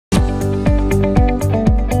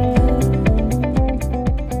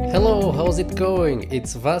it going?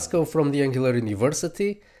 It's Vasco from the Angular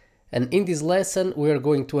University, and in this lesson we are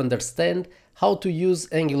going to understand how to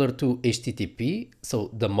use Angular 2 HTTP, so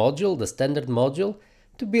the module, the standard module,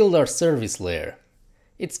 to build our service layer.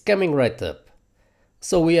 It's coming right up.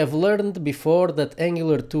 So we have learned before that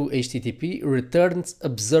Angular 2 HTTP returns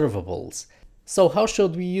observables. So how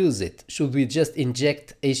should we use it? Should we just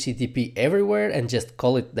inject HTTP everywhere and just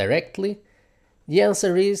call it directly? The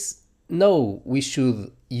answer is no, we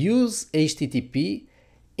should use HTTP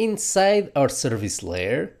inside our service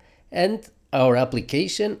layer, and our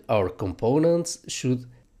application, our components should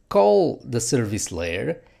call the service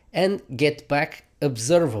layer and get back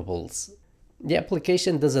observables. The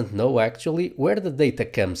application doesn't know actually where the data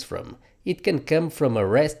comes from. It can come from a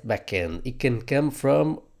REST backend, it can come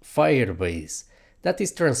from Firebase. That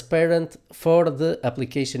is transparent for the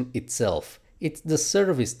application itself. It's the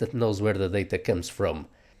service that knows where the data comes from.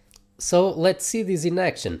 So let's see this in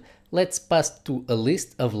action. Let's pass to a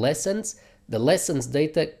list of lessons, the lessons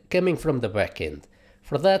data coming from the backend.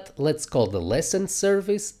 For that, let's call the lessons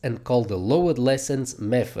service and call the load lessons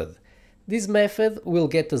method. This method will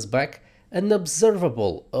get us back an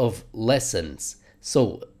observable of lessons.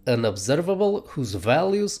 So an observable whose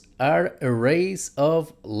values are arrays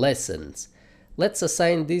of lessons. Let's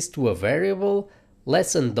assign this to a variable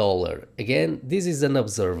lesson $. Again, this is an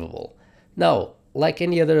observable. Now, like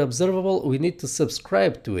any other observable, we need to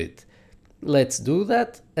subscribe to it. Let's do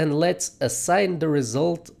that, and let's assign the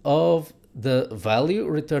result of the value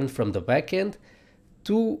returned from the backend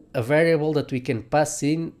to a variable that we can pass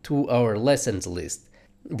in to our lessons list.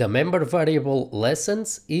 The member variable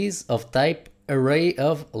lessons is of type array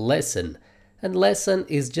of lesson, and lesson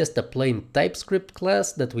is just a plain TypeScript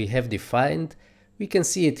class that we have defined. We can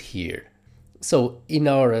see it here. So in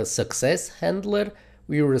our success handler,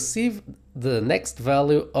 we receive the next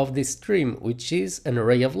value of this stream, which is an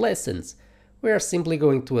array of lessons. We are simply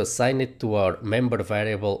going to assign it to our member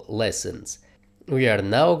variable lessons. We are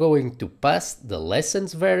now going to pass the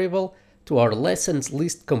lessons variable to our lessons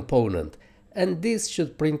list component, and this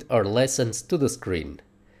should print our lessons to the screen.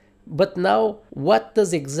 But now, what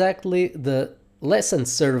does exactly the lesson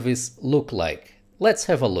service look like? Let's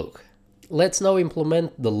have a look. Let's now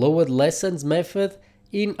implement the load lessons method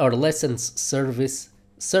in our lessons service.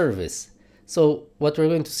 So what we're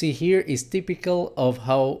going to see here is typical of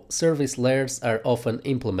how service layers are often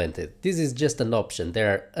implemented. This is just an option,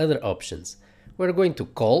 there are other options. We're going to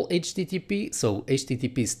call HTTP, so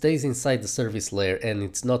HTTP stays inside the service layer and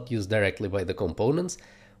it's not used directly by the components.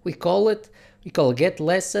 We call it, we call get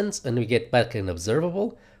lessons and we get back an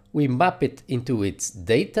observable. We map it into its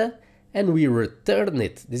data and we return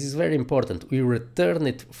it. This is very important. We return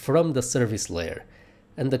it from the service layer,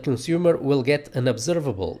 and the consumer will get an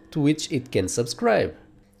observable to which it can subscribe.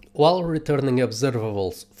 While returning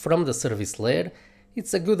observables from the service layer,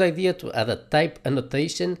 it's a good idea to add a type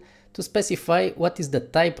annotation to specify what is the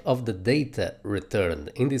type of the data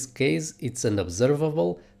returned. In this case, it's an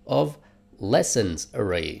observable of lessons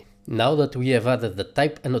array. Now that we have added the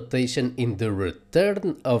type annotation in the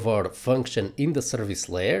return of our function in the service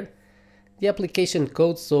layer, the application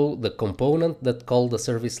code, so the component that called the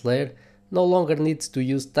service layer, no longer needs to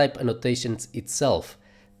use type annotations itself.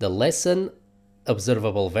 The lesson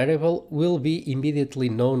observable variable will be immediately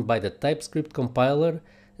known by the TypeScript compiler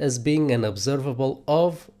as being an observable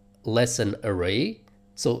of lesson array.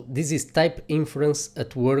 So this is type inference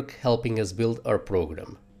at work helping us build our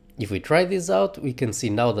program. If we try this out, we can see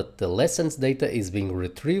now that the lessons data is being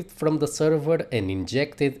retrieved from the server and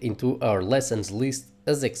injected into our lessons list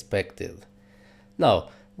as expected. Now,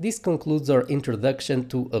 this concludes our introduction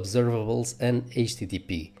to observables and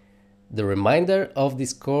HTTP. The remainder of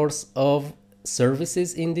this course of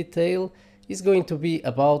services in detail is going to be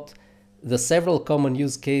about the several common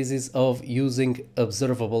use cases of using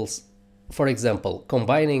observables. For example,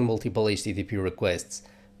 combining multiple HTTP requests,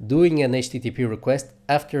 doing an HTTP request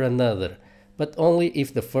after another, but only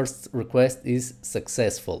if the first request is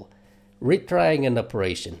successful, retrying an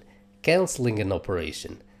operation, canceling an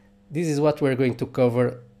operation. This is what we're going to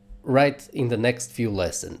cover right in the next few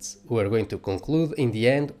lessons. We're going to conclude in the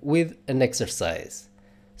end with an exercise.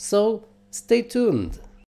 So stay tuned!